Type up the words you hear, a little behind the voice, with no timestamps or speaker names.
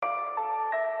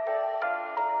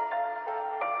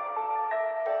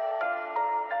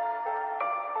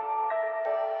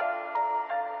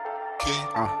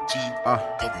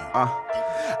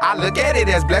I look at it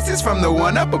as blessings from the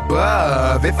one up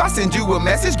above. If I send you a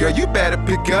message, girl, you better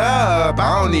pick up.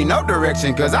 I don't need no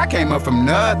direction, cause I came up from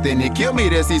nothing. It killed me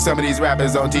to see some of these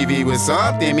rappers on TV with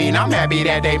something. Mean, I'm happy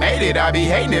that they made it. I'd be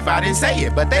hating if I didn't say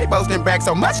it. But they boasting back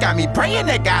so much, got me praying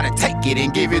they gotta take it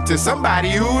and give it to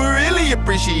somebody who really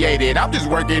appreciate it. I'm just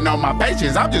working on my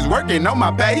patience. I'm just working on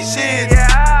my patience.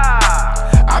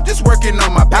 Yeah. I'm just working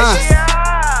on my patience.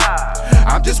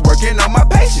 I'm just working on my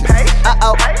patience.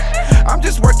 I'm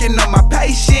just working on my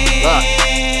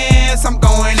patience. I'm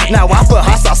going in. Now I put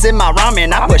hot sauce in my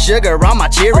ramen, I put sugar on my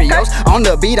Cheerios. On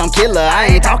the beat I'm killer, I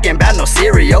ain't talking about no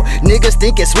cereal. Niggas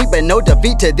think it's sweet but no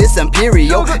defeat to this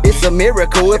imperial. It's a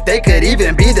miracle if they could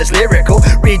even be this lyrical.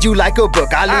 Read you like a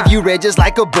book, I leave you read just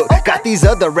like a book. Got these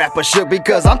other rappers shook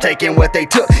because I'm taking what they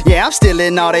took. Yeah, I'm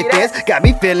stealing all they fans, got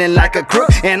me feeling like a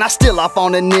crook. And I still off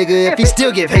on a nigga if he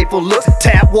still give hateful looks.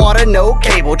 Tap water, no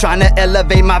cable, trying to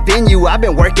elevate my venue. I've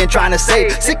been working trying to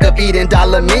save, sick of eating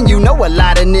dollar menu. Know a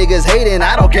lot of niggas hating,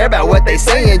 I don't care about what they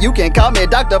saying. You can call me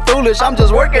Dr. Foolish, I'm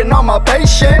just working on my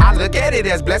patience. I look at it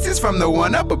as blessings from the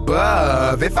one up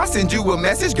above. If I send you a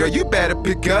message, girl, you better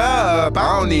pick up.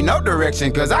 I don't need no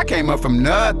direction, cause I came up from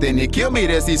nothing. It killed me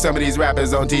to see some of these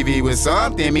rappers on TV with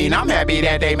something. Mean, I'm happy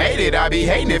that they made it. I'd be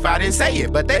hating if I didn't say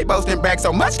it. But they boasting back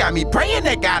so much, got me praying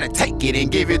they gotta take it and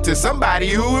give it to somebody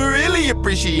who really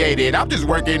appreciate it. I'm just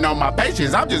working on my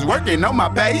patience. I'm just working on my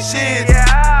patience.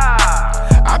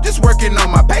 Yeah. I'm just working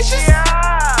on my patience.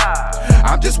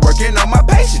 I'm just working on my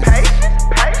patience.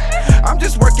 I'm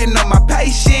just working on my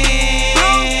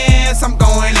patience. I'm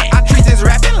going in. I treat this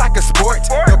rapping like a sport.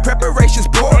 No preparation's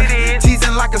poor.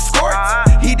 Teasing like a sport.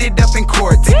 Heated up in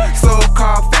court.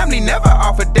 So-called family never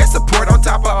offered their support. On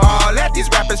top of all that, these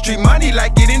rappers treat money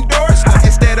like it endorsed.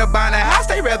 Instead of buying a house,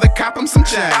 they rather cop them some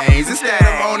chains. Instead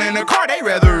of owning a car, they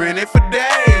rather in it for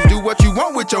days. Do what you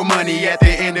want with your money at the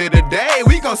end of the day.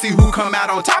 We gon' see who come out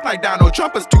on top like Donald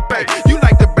Trump is toupee. You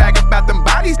like to brag about them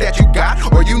bodies that you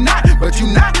got, or you not, but you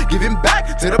not giving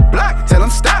back to the block. Tell them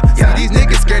stop. See, these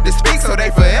niggas scared to speak, so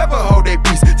they forever hold their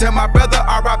peace. Tell my brother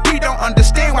R.I.P. don't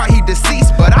understand why he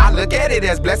deceased, but I look at it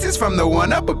as blessings from the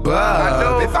one up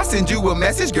above. If I send you a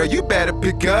message, girl, you better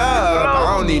pick up.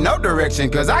 I don't need no direction,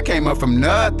 cause I came up from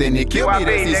nothing. It killed me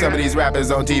to see some of these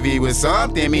rappers on TV with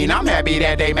something. Mean, I'm happy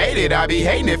that they made it. I'd be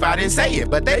hating if I didn't say it.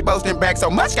 But they boasting back so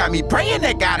much, got me praying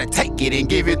they gotta take it and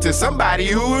give it to somebody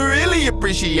who really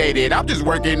appreciate it. I'm just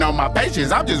working on my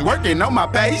patience. I'm just working on my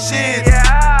patience.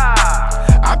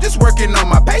 I'm just working on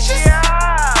my patience.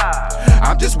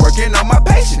 I'm just working on my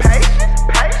patience.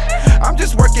 I'm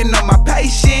just working on my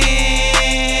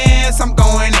patience. I'm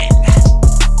going in.